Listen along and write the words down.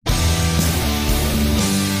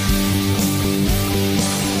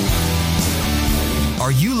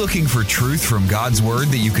Are you looking for truth from God's Word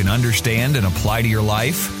that you can understand and apply to your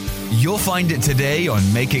life? You'll find it today on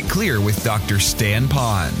Make It Clear with Dr. Stan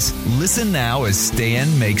Ponz. Listen now as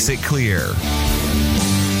Stan makes it clear.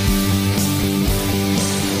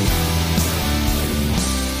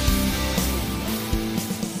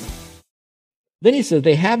 Then he says,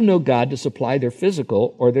 they have no God to supply their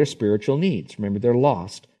physical or their spiritual needs. Remember, they're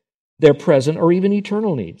lost. Their present or even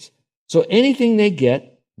eternal needs. So anything they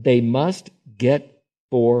get, they must get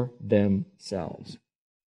for themselves.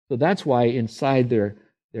 So that's why inside their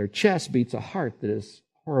chest beats a heart that is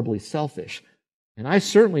horribly selfish. And I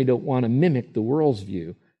certainly don't want to mimic the world's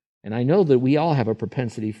view. And I know that we all have a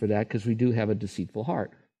propensity for that because we do have a deceitful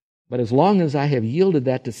heart. But as long as I have yielded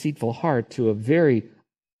that deceitful heart to a very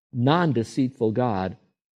non-deceitful God,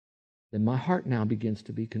 then my heart now begins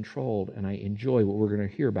to be controlled, and I enjoy what we're going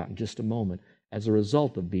to hear about in just a moment as a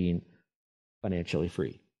result of being financially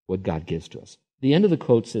free, what God gives to us. The end of the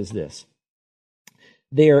quote says this: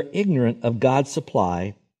 they are ignorant of God's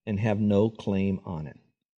supply and have no claim on it.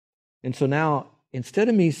 And so now, instead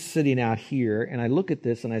of me sitting out here and I look at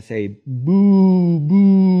this and I say, boo,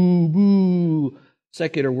 boo, boo,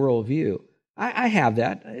 secular worldview, I have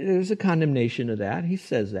that. There's a condemnation of that. He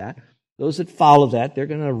says that. Those that follow that, they're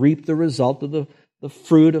going to reap the result of the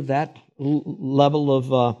fruit of that level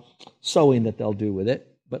of sowing that they'll do with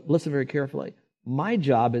it. But listen very carefully. My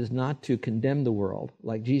job is not to condemn the world,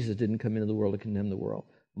 like Jesus didn't come into the world to condemn the world.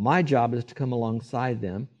 My job is to come alongside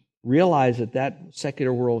them, realize that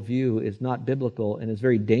secular worldview is not biblical and is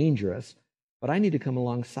very dangerous, but I need to come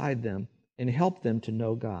alongside them and help them to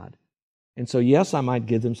know God. And so, yes, I might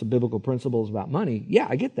give them some biblical principles about money. Yeah,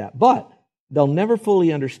 I get that. But they'll never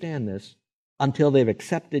fully understand this until they've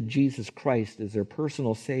accepted Jesus Christ as their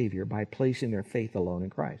personal Savior by placing their faith alone in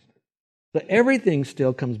Christ. So everything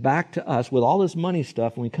still comes back to us with all this money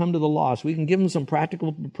stuff. When we come to the lost, we can give them some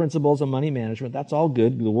practical principles of money management. That's all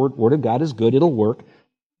good. The Word of God is good. It'll work.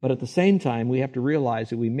 But at the same time, we have to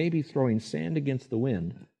realize that we may be throwing sand against the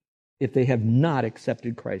wind if they have not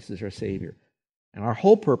accepted Christ as our Savior. And our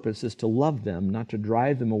whole purpose is to love them, not to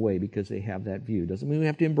drive them away because they have that view. Doesn't mean we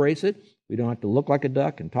have to embrace it. We don't have to look like a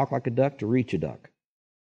duck and talk like a duck to reach a duck.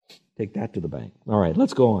 Take that to the bank. All right,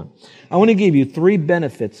 let's go on. I want to give you 3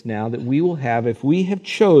 benefits now that we will have if we have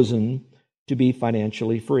chosen to be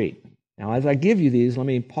financially free. Now, as I give you these, let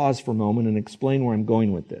me pause for a moment and explain where I'm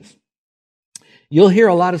going with this. You'll hear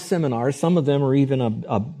a lot of seminars. Some of them are even I'm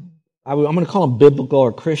going to call them biblical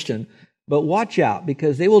or Christian. But watch out,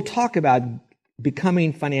 because they will talk about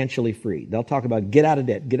becoming financially free. They'll talk about get out of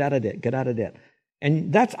debt, get out of debt, get out of debt.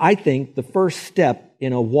 And that's, I think, the first step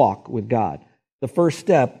in a walk with God. The first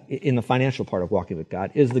step in the financial part of walking with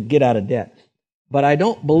God is the get out of debt. But I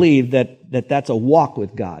don't believe that that's a walk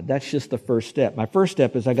with God. That's just the first step. My first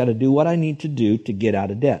step is I got to do what I need to do to get out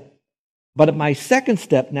of debt. But my second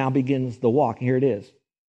step now begins the walk. Here it is.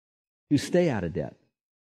 To stay out of debt.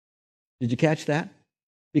 Did you catch that?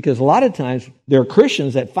 Because a lot of times there are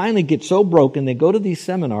Christians that finally get so broken, they go to these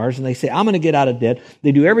seminars and they say, I'm going to get out of debt.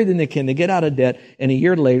 They do everything they can. They get out of debt, and a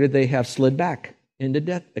year later they have slid back into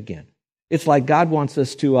debt again. It's like God wants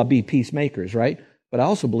us to be peacemakers, right? But I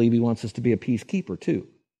also believe He wants us to be a peacekeeper too.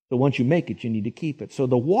 So once you make it, you need to keep it. So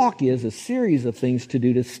the walk is a series of things to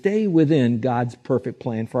do to stay within God's perfect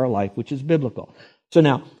plan for our life, which is biblical. So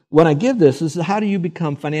now, when I give this is how do you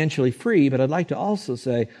become financially free? But I'd like to also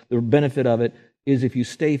say the benefit of it is if you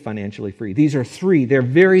stay financially free. These are 3. They're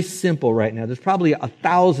very simple right now. There's probably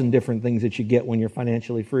 1,000 different things that you get when you're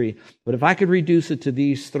financially free. But if I could reduce it to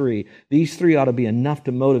these 3 ought to be enough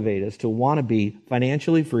to motivate us to want to be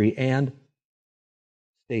financially free and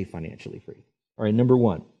stay financially free. All right, number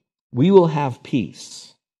 1, we will have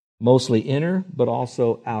peace, mostly inner, but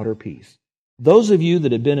also outer peace. Those of you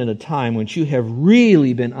that have been in a time when you have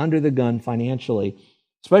really been under the gun financially,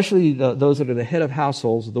 especially those that are the head of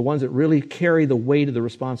households, the ones that really carry the weight of the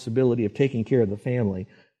responsibility of taking care of the family.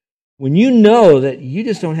 When you know that you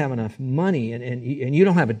just don't have enough money and you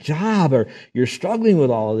don't have a job or you're struggling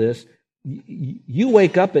with all of this, you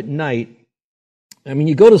wake up at night. I mean,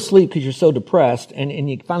 you go to sleep because you're so depressed and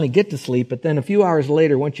you finally get to sleep, but then a few hours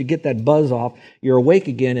later, once you get that buzz off, you're awake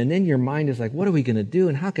again, and then your mind is like, what are we going to do,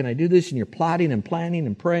 and how can I do this? And you're plotting and planning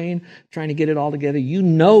and praying, trying to get it all together. You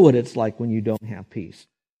know what it's like when you don't have peace.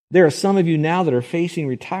 There are some of you now that are facing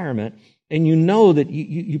retirement, and you know that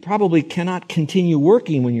you probably cannot continue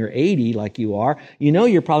working when you're 80 like you are. You know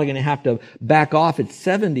you're probably going to have to back off at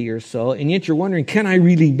 70 or so, and yet you're wondering, can I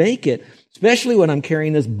really make it? Especially when I'm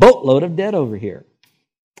carrying this boatload of debt over here.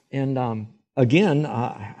 And again,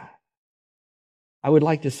 I would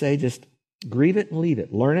like to say just Grieve it and leave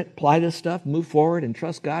it. Learn it, apply this stuff, move forward and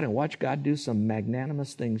trust God and watch God do some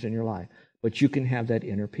magnanimous things in your life. But you can have that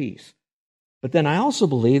inner peace. But then I also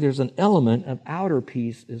believe there's an element of outer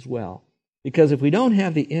peace as well. Because if we don't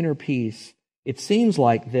have the inner peace, it seems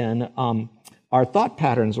like then our thought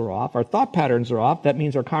patterns are off. Our thought patterns are off. That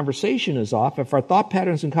means our conversation is off. If our thought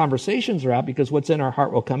patterns and conversations are out, because what's in our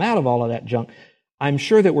heart will come out of all of that junk, I'm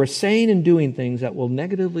sure that we're saying and doing things that will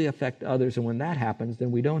negatively affect others. And when that happens,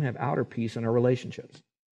 then we don't have outer peace in our relationships.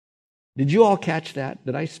 Did you all catch that?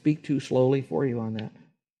 Did I speak too slowly for you on that?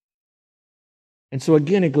 And so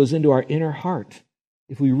again, it goes into our inner heart.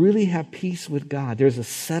 If we really have peace with God, there's a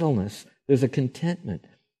settledness, there's a contentment.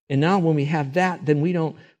 And now when we have that, then we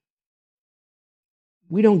don't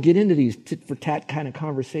get into these tit-for-tat kind of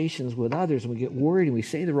conversations with others, and we get worried, and we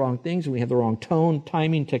say the wrong things, and we have the wrong tone,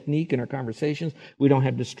 timing, technique in our conversations. We don't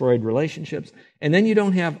have destroyed relationships. And then you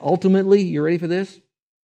don't have, ultimately, you ready for this?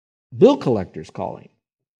 Bill collectors calling.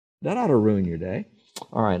 That ought to ruin your day.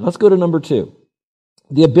 All right, let's go to number 2.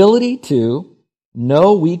 The ability to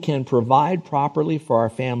know we can provide properly for our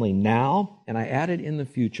family now, and I added in the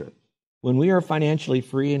future. When we are financially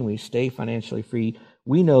free and we stay financially free,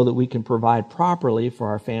 we know that we can provide properly for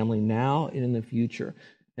our family now and in the future.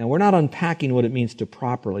 Now, we're not unpacking what it means to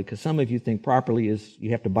properly, because some of you think properly is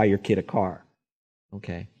you have to buy your kid a car,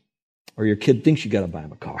 okay? Or your kid thinks you got to buy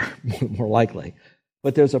him a car, more likely.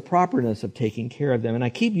 But there's a properness of taking care of them. And I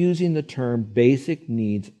keep using the term basic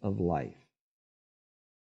needs of life.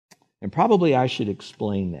 And probably I should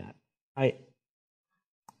explain that.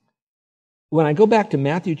 When I go back to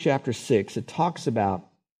Matthew chapter 6, it talks about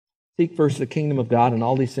seek first the kingdom of God and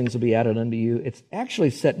all these things will be added unto you. It's actually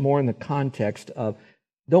set more in the context of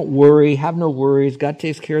don't worry, have no worries, God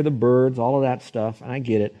takes care of the birds, all of that stuff, and I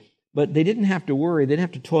get it. But they didn't have to worry, they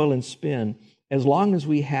didn't have to toil and spin as long as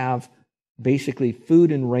we have basically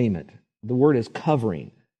food and raiment. The word is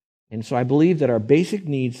covering. And so I believe that our basic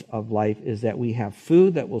needs of life is that we have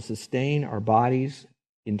food that will sustain our bodies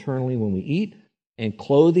internally when we eat, and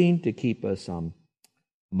clothing to keep us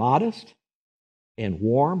modest and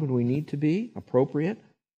warm when we need to be, appropriate.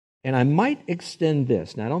 And I might extend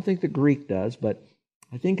this. Now, I don't think the Greek does, but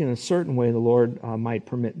I think in a certain way the Lord might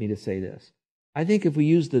permit me to say this. I think if we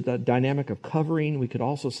use the dynamic of covering, we could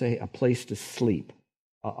also say a place to sleep,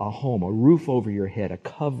 a home, a roof over your head, a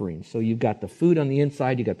covering. So you've got the food on the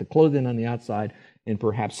inside, you've got the clothing on the outside, and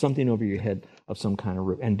perhaps something over your head of some kind of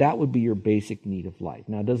roof. And that would be your basic need of life.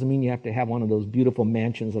 Now, it doesn't mean you have to have one of those beautiful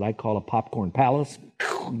mansions that I call a popcorn palace.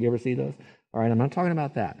 You ever see those? All right, I'm not talking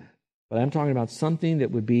about that. But I'm talking about something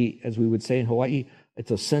that would be, as we would say in Hawaii,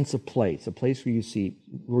 it's a sense of place, a place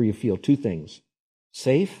where you feel two things,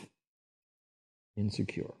 safe and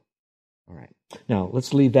secure. All right. Now,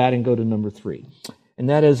 let's leave that and go to number 3. And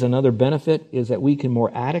that is another benefit is that we can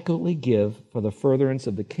more adequately give for the furtherance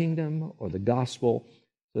of the kingdom or the gospel,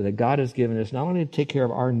 so that God has given us not only to take care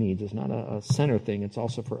of our needs, it's not a center thing, it's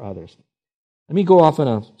also for others. Let me go off on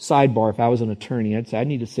a sidebar. If I was an attorney, I'd say I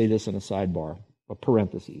need to say this in a sidebar, a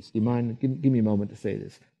parentheses. Do you mind? Give me a moment to say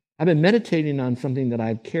this. I've been meditating on something that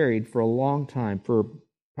I've carried for a long time, for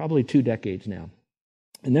probably 2 decades now.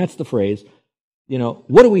 And that's the phrase,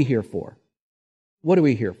 what are we here for? What are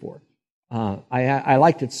we here for? I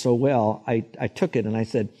liked it so well, I took it and I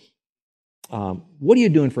said, what are you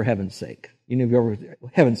doing for heaven's sake?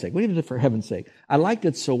 Heaven's sake. What are you doing for heaven's sake? I liked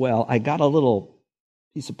it so well, I got a little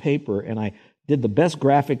piece of paper and I did the best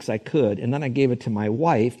graphics I could, and then I gave it to my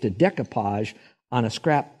wife to decoupage on a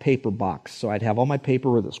scrap paper box. So I'd have all my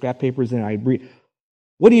paper with the scrap papers in it. I'd read,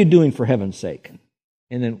 what are you doing for heaven's sake?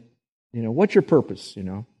 And then, what's your purpose,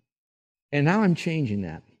 And now I'm changing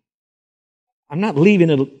that. I'm not leaving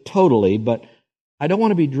it totally, but I don't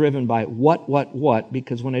want to be driven by what,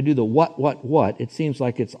 because when I do the what, it seems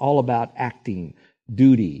like it's all about acting,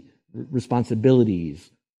 duty,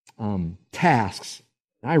 responsibilities, tasks.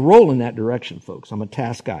 I roll in that direction, folks. I'm a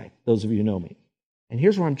task guy, those of you who know me. And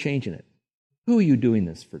here's where I'm changing it. Who are you doing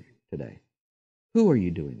this for today? Who are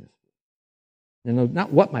you doing this for? And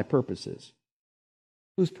not what my purpose is.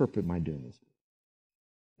 Whose purpose am I doing this for?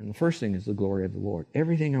 And the first thing is the glory of the Lord.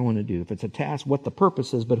 Everything I want to do, if it's a task, what the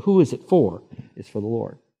purpose is, but who is it for? It's for the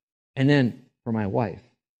Lord. And then for my wife.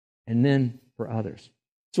 And then for others.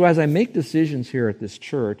 So as I make decisions here at this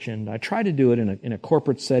church, and I try to do it in a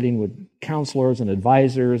corporate setting with counselors and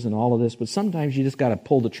advisors and all of this, but sometimes you just got to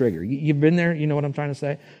pull the trigger. You've been there, you know what I'm trying to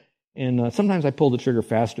say? And sometimes I pull the trigger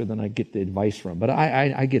faster than I get the advice from, but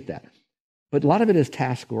I get that. But a lot of it is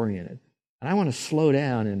task-oriented. And I want to slow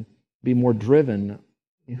down and be more driven.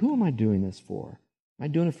 Who am I doing this for? Am I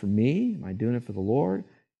doing it for me? Am I doing it for the Lord?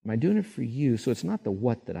 Am I doing it for you? So it's not the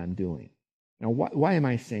what that I'm doing. Now, why am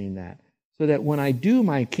I saying that? so that when I do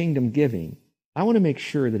my kingdom giving, I want to make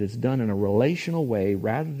sure that it's done in a relational way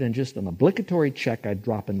rather than just an obligatory check I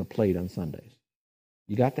drop in the plate on Sundays.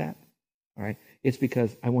 You got that? All right. It's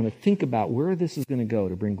because I want to think about where this is going to go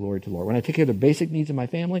to bring glory to the Lord. When I take care of the basic needs of my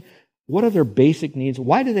family, what are their basic needs?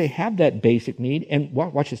 Why do they have that basic need? And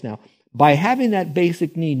watch this now. By having that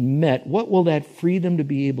basic need met, what will that free them to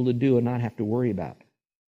be able to do and not have to worry about?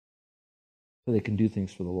 So they can do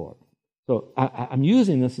things for the Lord. So I'm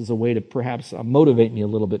using this as a way to perhaps motivate me a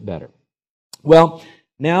little bit better. Well,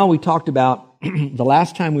 now we talked about, the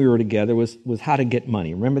last time we were together was how to get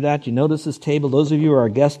money. Remember that? You notice this table? Those of you who are our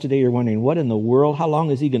guests today, you're wondering, what in the world? How long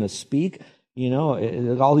is he going to speak? You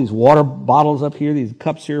know, all these water bottles up here, these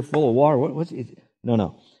cups here full of water.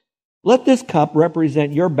 No. Let this cup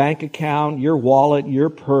represent your bank account, your wallet, your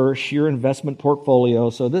purse, your investment portfolio.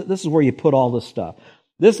 So this is where you put all this stuff.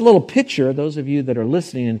 This little pitcher, those of you that are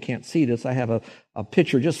listening and can't see this, I have a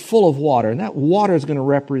pitcher just full of water. And that water is going to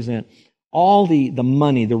represent all the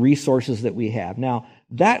money, the resources that we have. Now,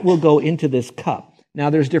 that will go into this cup.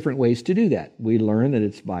 Now, there's different ways to do that. We learn that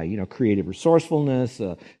it's by, creative resourcefulness,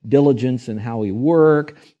 diligence in how we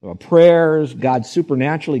work, prayers, God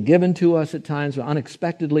supernaturally given to us at times,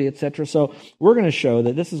 unexpectedly, etc. So we're going to show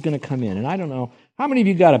that this is going to come in. And I don't know, how many of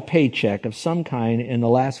you got a paycheck of some kind in the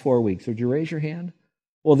last 4 weeks? Would you raise your hand?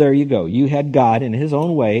 Well, there you go. You had God in His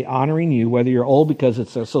own way honoring you, whether you're old because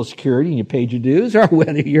it's Social Security and you paid your dues, or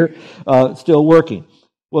whether you're still working.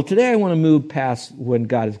 Well, today I want to move past what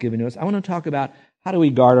God has given to us. I want to talk about how do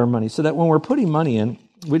we guard our money so that when we're putting money in,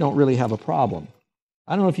 we don't really have a problem.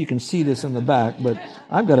 I don't know if you can see this in the back, but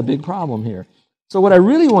I've got a big problem here. So what I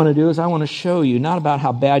really want to do is I want to show you not about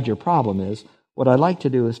how bad your problem is. What I'd like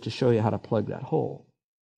to do is to show you how to plug that hole.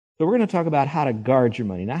 So we're going to talk about how to guard your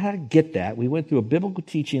money, not how to get that. We went through a biblical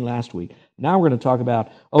teaching last week. Now we're going to talk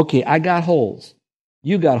about, okay, I got holes.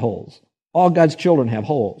 You got holes. All God's children have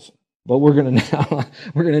holes. But we're going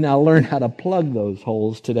to now learn how to plug those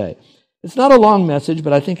holes today. It's not a long message,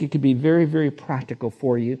 but I think it could be very, very practical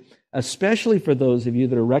for you, especially for those of you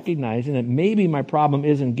that are recognizing that maybe my problem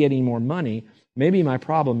isn't getting more money. Maybe my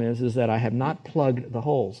problem is that I have not plugged the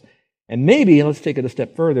holes. And maybe, let's take it a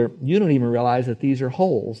step further, you don't even realize that these are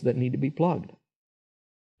holes that need to be plugged.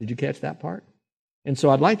 Did you catch that part? And so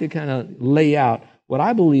I'd like to kind of lay out what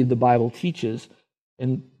I believe the Bible teaches.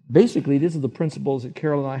 And basically, these are the principles that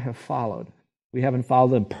Carol and I have followed. We haven't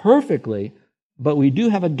followed them perfectly, but we do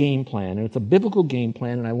have a game plan, and it's a biblical game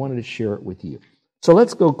plan, and I wanted to share it with you. So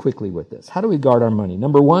let's go quickly with this. How do we guard our money?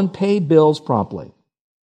 Number one, pay bills promptly.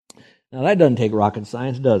 Now, that doesn't take rocket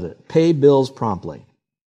science, does it? Pay bills promptly.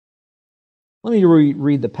 Let me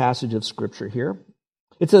read the passage of Scripture here.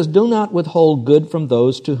 It says, do not withhold good from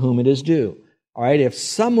those to whom it is due. All right, if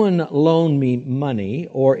someone loaned me money,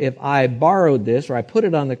 or if I borrowed this, or I put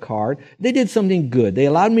it on the card, they did something good. They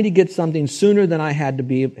allowed me to get something sooner than I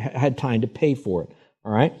had time to pay for it.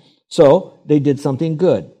 All right, so they did something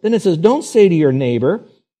good. Then it says, don't say to your neighbor,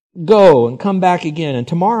 go and come back again, and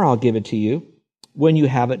tomorrow I'll give it to you, when you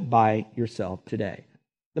have it by yourself today.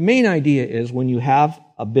 The main idea is when you have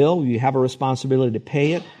a bill, you have a responsibility to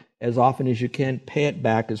pay it as often as you can, pay it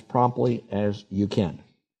back as promptly as you can.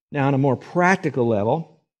 Now, on a more practical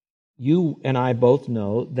level, you and I both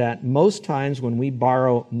know that most times when we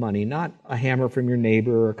borrow money, not a hammer from your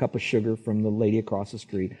neighbor or a cup of sugar from the lady across the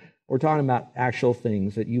street, we're talking about actual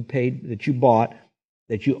things that you paid, that you bought,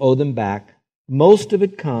 that you owe them back. Most of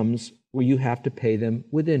it comes where you have to pay them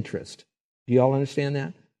with interest. Do you all understand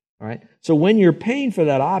that? All right. So when you're paying for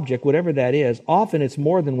that object, whatever that is, often it's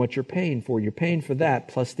more than what you're paying for. You're paying for that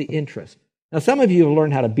plus the interest. Now, some of you have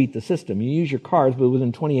learned how to beat the system. You use your cards, but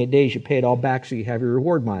within 28 days, you pay it all back so you have your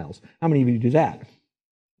reward miles. How many of you do that?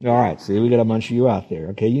 All right. See, we got a bunch of you out there.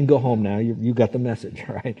 Okay, you can go home now. You got the message.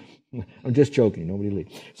 All right. I'm just joking. Nobody leave.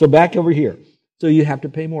 So back over here. So you have to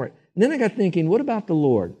pay more. And then I got thinking, what about the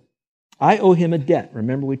Lord? I owe Him a debt.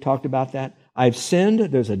 Remember we talked about that? I've sinned.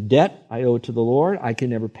 There's a debt I owe to the Lord. I can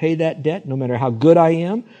never pay that debt, no matter how good I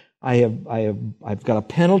am. I've got a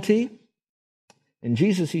penalty. And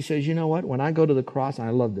Jesus, He says, you know what? When I go to the cross, and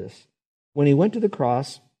I love this. When He went to the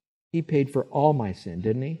cross, He paid for all my sin,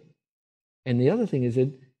 didn't He? And the other thing is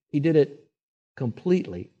that He did it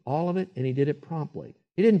completely, all of it, and He did it promptly.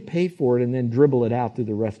 He didn't pay for it and then dribble it out through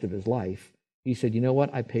the rest of His life. He said, you know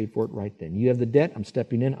what? I paid for it right then. You have the debt. I'm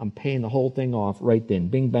stepping in. I'm paying the whole thing off right then.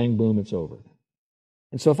 Bing, bang, boom, it's over.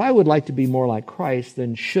 And so if I would like to be more like Christ,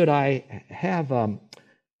 then should I have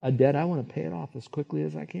a debt, I want to pay it off as quickly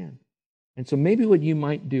as I can. And so maybe what you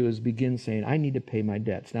might do is begin saying, I need to pay my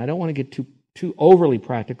debts. Now, I don't want to get too overly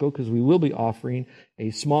practical because we will be offering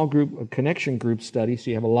a small group, a connection group study,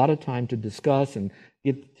 so you have a lot of time to discuss and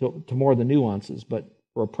get to more of the nuances, but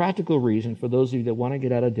for a practical reason, for those of you that want to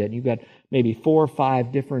get out of debt, and you've got maybe 4 or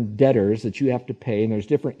 5 different debtors that you have to pay, and there's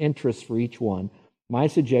different interests for each one, my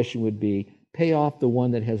suggestion would be pay off the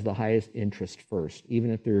one that has the highest interest first.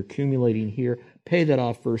 Even if they're accumulating here, pay that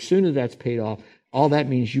off first. As soon as that's paid off, all that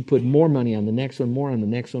means you put more money on the next one, more on the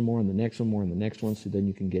next one, more on the next one, more on the next one, so then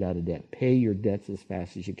you can get out of debt. Pay your debts as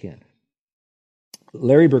fast as you can.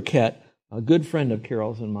 Larry Burkett, a good friend of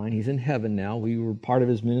Carol's and mine, he's in heaven now. We were part of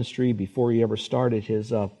his ministry before he ever started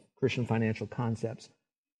his Christian Financial Concepts.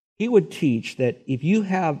 He would teach that if you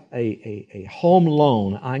have a home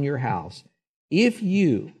loan on your house, if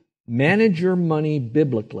you manage your money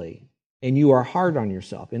biblically, and you are hard on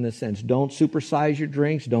yourself in the sense, don't supersize your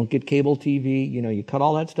drinks, don't get cable TV, you cut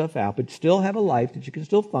all that stuff out, but still have a life that you can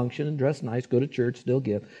still function and dress nice, go to church, still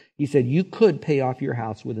give. He said you could pay off your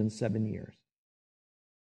house within 7 years.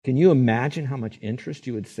 Can you imagine how much interest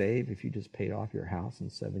you would save if you just paid off your house in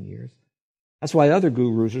 7 years? That's why other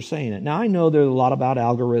gurus are saying it. Now, I know there's a lot about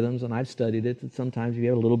algorithms, and I've studied it, that sometimes you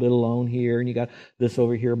have a little bit of loan here, and you got this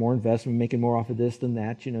over here, more investment, making more off of this than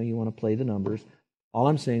that. You want to play the numbers. All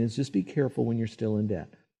I'm saying is just be careful when you're still in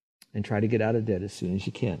debt, and try to get out of debt as soon as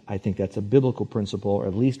you can. I think that's a biblical principle, or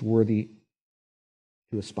at least worthy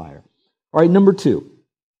to aspire. All right, number 2,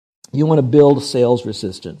 you want to build sales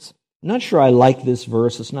resistance. I'm not sure I like this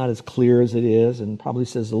verse. It's not as clear as it is, and probably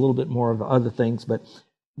says a little bit more of other things, but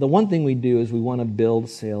the one thing we do is we want to build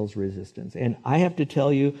sales resistance. And I have to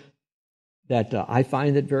tell you that I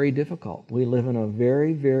find it very difficult. We live in a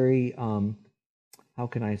very, very, how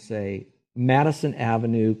can I say, Madison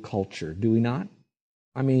Avenue culture, do we not?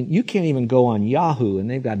 I mean, you can't even go on Yahoo, and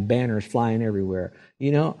they've got banners flying everywhere.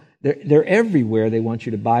 They're everywhere. They want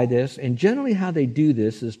you to buy this. And generally how they do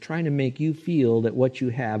this is trying to make you feel that what you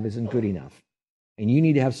have isn't good enough, and you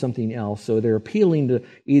need to have something else. So they're appealing to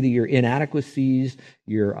either your inadequacies,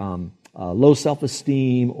 your low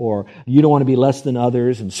self-esteem, or you don't want to be less than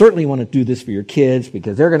others, and certainly want to do this for your kids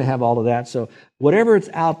because they're going to have all of that. So whatever it's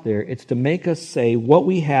out there, it's to make us say what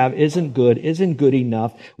we have isn't good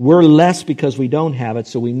enough. We're less because we don't have it,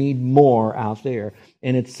 so we need more out there.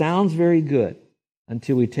 And it sounds very good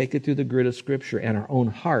until we take it through the grid of Scripture and our own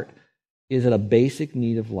heart. Is it a basic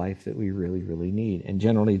need of life that we really, really need? And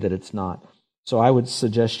generally that it's not. So I would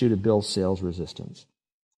suggest you to build sales resistance.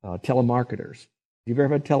 Telemarketers. Have you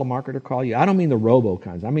ever had a telemarketer call you? I don't mean the robo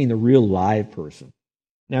kinds. I mean the real live person.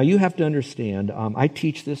 Now, you have to understand, I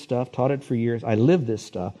teach this stuff, taught it for years. I live this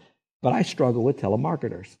stuff, but I struggle with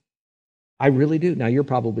telemarketers. I really do. Now, you're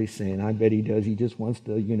probably saying, I bet he does. He just wants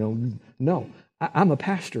to, No, I'm a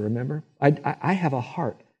pastor, remember? I have a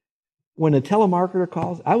heart. When a telemarketer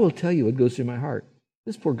calls, I will tell you what goes through my heart.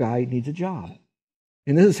 This poor guy needs a job.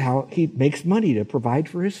 And this is how he makes money to provide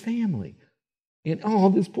for his family. And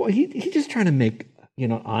this boy, he's just trying to make,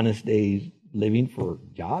 honest days living for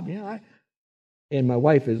a job. Yeah. And my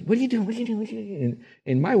wife is, what are you doing? What are you doing? What are you doing?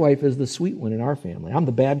 And my wife is the sweet one in our family. I'm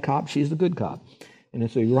the bad cop. She's the good cop. And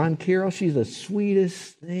so you run Carol, she's the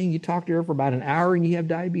sweetest thing. You talk to her for about an hour and you have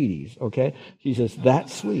diabetes, okay? She's just that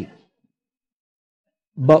sweet.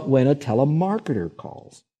 But when a telemarketer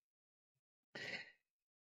calls,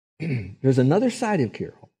 there's another side of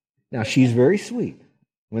Carol. Now, she's very sweet.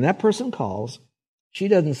 When that person calls, she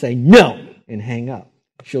doesn't say no and hang up.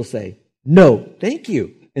 She'll say, no, thank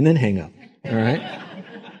you, and then hang up, all right?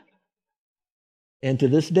 And to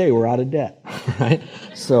this day, we're out of debt, right?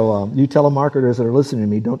 So you telemarketers that are listening to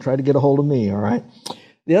me, don't try to get a hold of me, all right?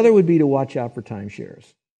 The other would be to watch out for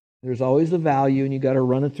timeshares. There's always the value, and you got to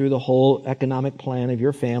run it through the whole economic plan of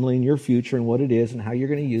your family and your future and what it is and how you're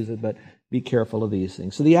going to use it, but be careful of these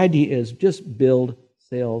things. So the idea is just build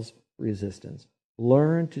sales resistance.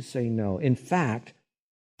 Learn to say no. In fact,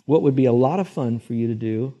 what would be a lot of fun for you to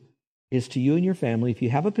do is to you and your family, if you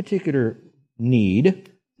have a particular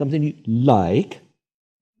need, something you like,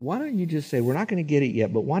 why don't you just say, we're not going to get it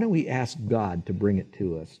yet, but why don't we ask God to bring it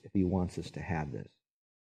to us if He wants us to have this?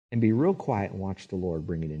 And be real quiet and watch the Lord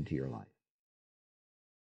bring it into your life.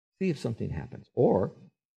 See if something happens, or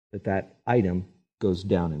that item goes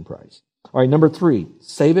down in price. All right, number 3,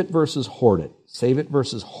 save it versus hoard it. Save it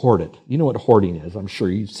versus hoard it. You know what hoarding is. I'm sure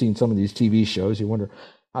you've seen some of these TV shows. You wonder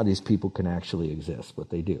how these people can actually exist, but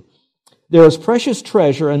they do. There is precious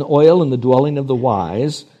treasure and oil in the dwelling of the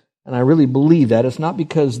wise, and I really believe that. It's not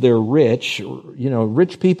because they're rich.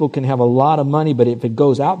 Rich people can have a lot of money, but if it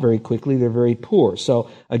goes out very quickly, they're very poor. So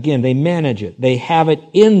again, they manage it. They have it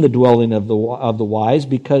in the dwelling of the wise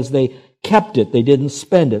because they kept it. They didn't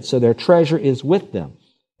spend it, so their treasure is with them.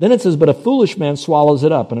 Then it says, but a foolish man swallows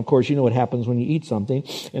it up. And of course, you know what happens when you eat something,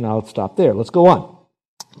 and I'll stop there. Let's go on.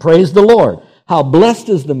 Praise the Lord. How blessed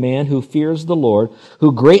is the man who fears the Lord,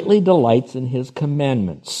 who greatly delights in his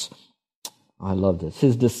commandments. I love this.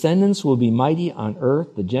 His descendants will be mighty on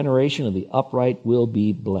earth. The generation of the upright will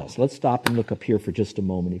be blessed. Let's stop and look up here for just a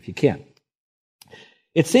moment if you can.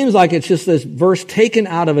 It seems like it's just this verse taken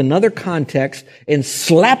out of another context and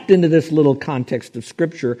slapped into this little context of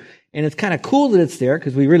Scripture. And it's kind of cool that it's there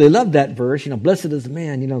because we really love that verse. Blessed is the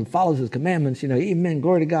man, follows his commandments, amen,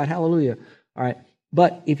 glory to God, hallelujah. All right.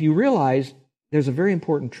 But if you realize there's a very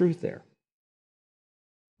important truth there.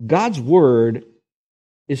 God's word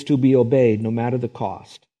is to be obeyed no matter the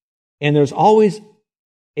cost. And there's always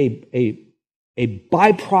a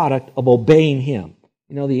byproduct of obeying him.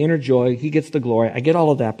 The inner joy, he gets the glory. I get all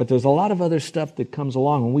of that, but there's a lot of other stuff that comes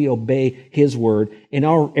along when we obey his word in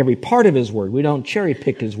every part of his word. We don't cherry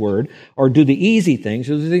pick his word or do the easy things.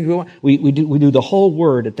 We do the whole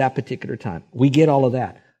word at that particular time. We get all of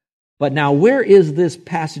that. But now, where is this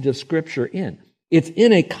passage of Scripture in? It's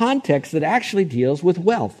in a context that actually deals with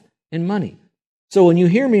wealth and money. So when you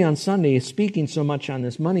hear me on Sunday speaking so much on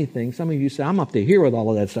this money thing, some of you say, I'm up to here with all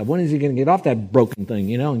of that stuff. When is he going to get off that broken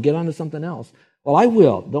thing, and get onto something else? Well, I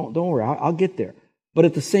will. Don't worry. I'll get there. But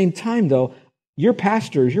at the same time, though, your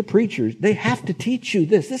pastors, your preachers, they have to teach you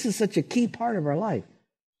this. This is such a key part of our life.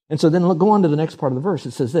 And so then go on to the next part of the verse.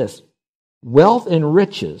 It says this, wealth and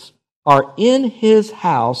riches are in his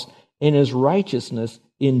house, and his righteousness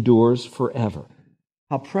endures forever.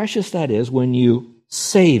 How precious that is when you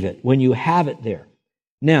save it, when you have it there.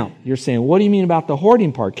 Now, you're saying, what do you mean about the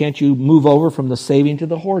hoarding part? Can't you move over from the saving to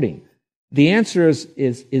the hoarding? The answer is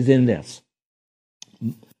in this.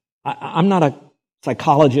 I'm not a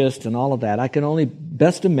psychologist and all of that. I can only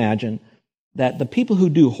best imagine that the people who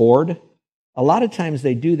do hoard, a lot of times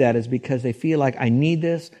they do that is because they feel like I need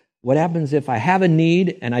this. What happens if I have a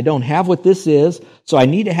need and I don't have what this is, so I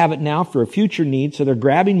need to have it now for a future need, so they're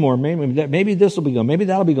grabbing more. Maybe this will be gone, maybe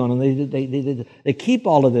that'll be gone. And they keep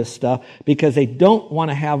all of this stuff because they don't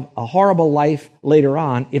want to have a horrible life later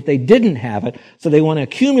on if they didn't have it, so they want to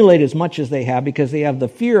accumulate as much as they have because they have the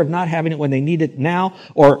fear of not having it when they need it now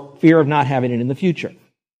or fear of not having it in the future.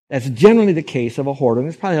 That's generally the case of a hoarder. And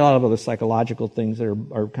there's probably a lot of other psychological things that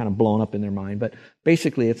are kind of blown up in their mind, but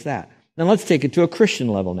basically it's that. Now let's take it to a Christian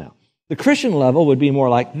level now. The Christian level would be more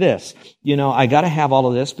like this. I got to have all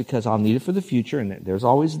of this because I'll need it for the future, and there's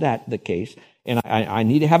always the case. And I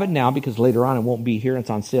need to have it now because later on it won't be here. It's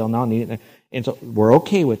on sale now. I need it. And so we're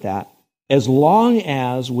okay with that. As long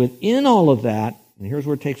as within all of that, and here's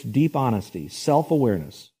where it takes deep honesty,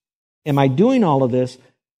 self-awareness. Am I doing all of this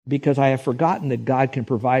because I have forgotten that God can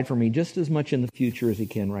provide for me just as much in the future as he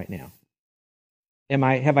can right now? Am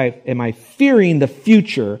I fearing the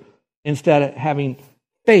future instead of having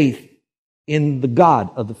faith in the God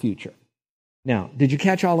of the future? Now, did you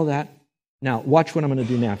catch all of that? Now, watch what I'm going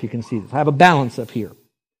to do now if you can see this. I have a balance up here.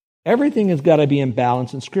 Everything has got to be in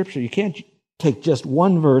balance in Scripture. You can't take just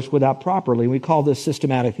one verse without properly. We call this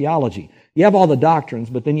systematic theology. You have all the doctrines,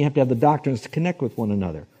 but then you have to have the doctrines to connect with one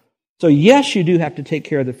another. So yes, you do have to take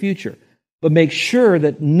care of the future, but make sure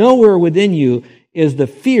that nowhere within you is the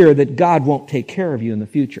fear that God won't take care of you in the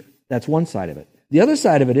future. That's one side of it. The other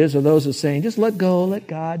side of it are those who are saying, just let go, let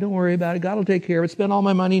God, don't worry about it. God will take care of it. Spend all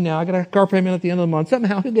my money now. I got a car payment at the end of the month.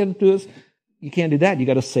 Somehow he'll get it to us. You can't do that. You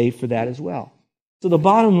got to save for that as well. So the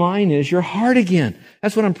bottom line is your heart again.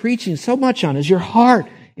 That's what I'm preaching so much on, is your heart.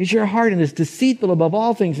 Is your heart, and it's deceitful above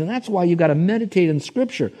all things. And that's why you've got to meditate in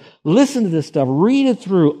Scripture. Listen to this stuff. Read it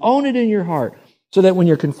through. Own it in your heart. So that when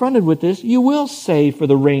you're confronted with this, you will save for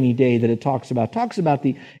the rainy day that it talks about. It talks about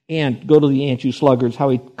the ant, go to the ant, you sluggards, how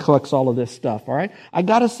he collects all of this stuff, all right? I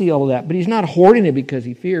got to see all of that. But he's not hoarding it because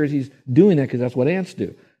he fears. He's doing that because that's what ants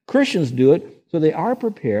do. Christians do it, so they are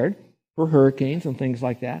prepared for hurricanes and things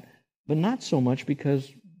like that, but not so much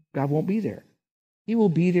because God won't be there. He will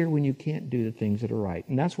be there when you can't do the things that are right.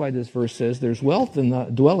 And that's why this verse says there's wealth in the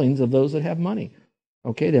dwellings of those that have money.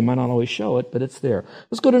 Okay, they might not always show it, but it's there.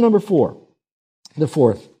 Let's go to number 4. The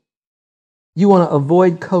fourth, you want to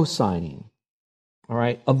avoid co-signing. All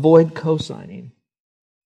right, avoid co-signing.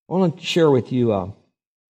 I want to share with you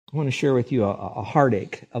a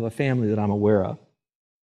heartache of a family that I'm aware of.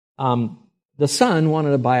 The son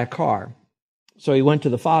wanted to buy a car, so he went to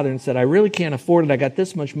the father and said, "I really can't afford it. I got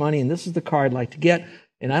this much money, and this is the car I'd like to get,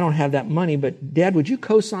 and I don't have that money. But Dad, would you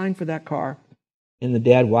co-sign for that car?" And the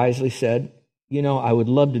dad wisely said, I would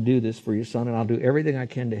love to do this for your son, and I'll do everything I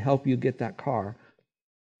can to help you get that car.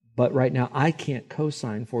 But right now, I can't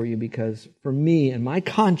co-sign for you because for me and my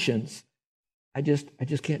conscience, I just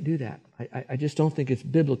can't do that. I just don't think it's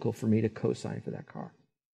biblical for me to co-sign for that car.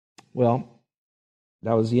 Well,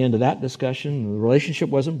 that was the end of that discussion. The relationship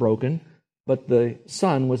wasn't broken. But the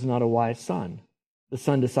son was not a wise son. The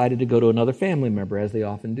son decided to go to another family member, as they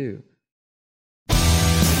often do.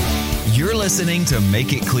 You're listening to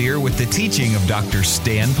Make It Clear with the teaching of Dr.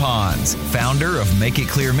 Stan Ponz, founder of Make It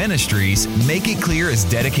Clear Ministries. Make It Clear is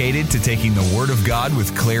dedicated to taking the Word of God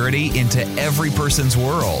with clarity into every person's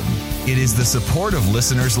world. It is the support of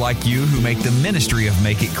listeners like you who make the ministry of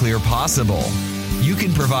Make It Clear possible. You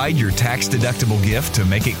can provide your tax-deductible gift to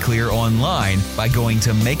Make It Clear online by going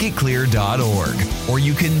to makeitclear.org, or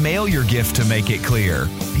you can mail your gift to Make It Clear,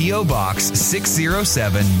 P.O. Box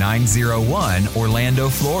 607901, Orlando,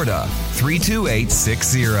 Florida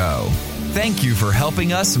 32860. Thank you for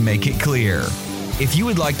helping us make it clear. If you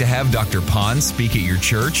would like to have Dr. Ponz speak at your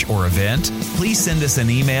church or event, please send us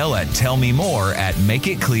an email at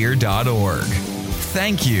tellmemore@makeitclear.org.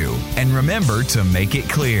 Thank you, and remember to make it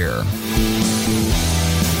clear.